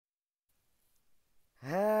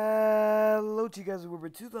Hello to you guys, we're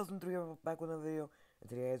 2003, I'm back with another video, and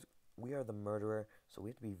today guys, we are the murderer, so we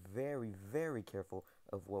have to be very, very careful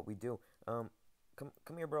of what we do. Come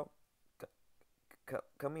here, bro.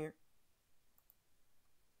 Come here.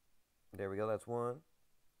 There we go, that's one.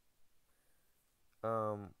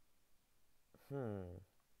 Um, hmm.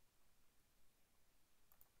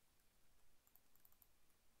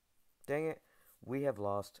 Dang it, we have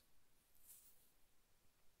lost.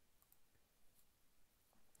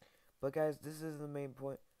 But guys, this is the main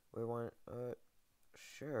point. We want,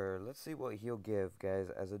 sure, let's see what he'll give, guys,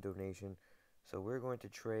 as a donation. So we're going to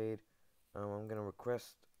trade. I'm gonna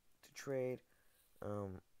request to trade.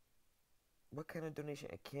 Um, What kind of donation?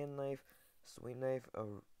 A canned knife, sweet knife, a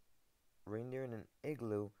reindeer, and an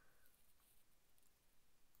igloo.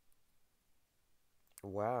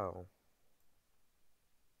 Wow.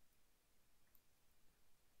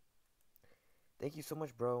 Thank you so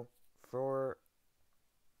much, bro, for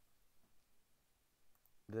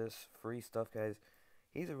this free stuff, guys.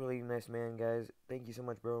 He's a really nice man, guys. Thank you so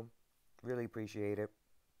much, bro. Really appreciate it.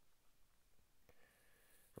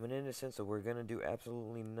 I'm an innocent, so we're gonna do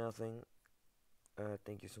absolutely nothing.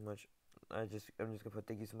 Thank you so much. I'm just gonna put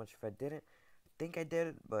thank you so much. If I didn't, I think I did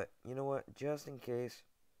it, but you know what? Just in case.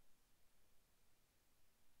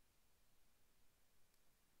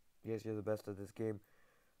 Yes, you're the best at this game.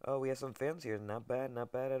 Oh, we have some fans here. Not bad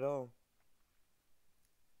at all.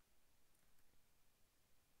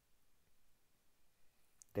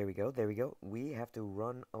 There we go, there we go. We have to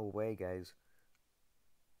run away, guys.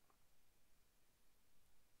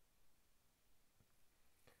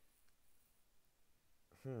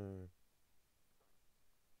 Hmm.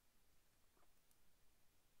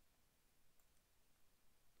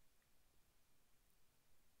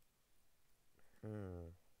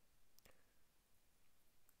 Hmm.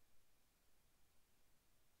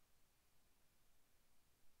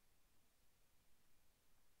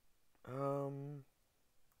 Um.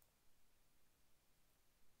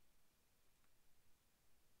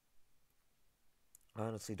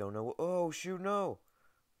 Honestly, don't know. Oh, shoot, no.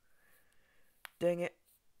 Dang it.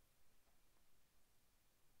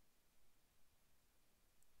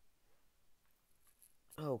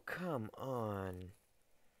 Oh, come on.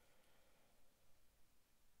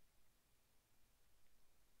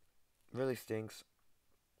 Really stinks.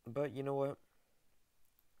 But you know what?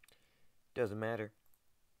 Doesn't matter.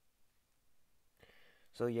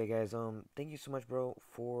 So yeah, guys. Thank you so much, bro,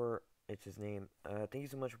 for it's his name. Thank you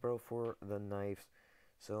so much, bro, for the knives.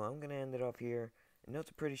 So I'm gonna end it off here. I know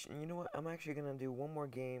it's a pretty. You know what? I'm actually gonna do one more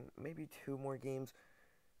game, maybe two more games.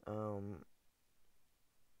 Um,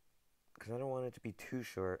 because I don't want it to be too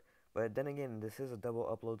short. But then again, this is a double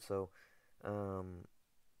upload, so um,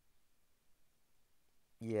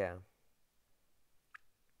 yeah.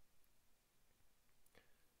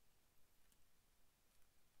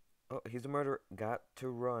 Oh, he's a murderer. Got to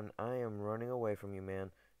run. I am running away from you,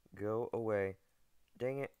 man. Go away.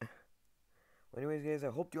 Dang it. Well, anyways, guys,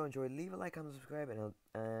 I hope you enjoyed. Leave a like, comment, subscribe,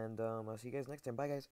 and I'll see you guys next time. Bye, guys.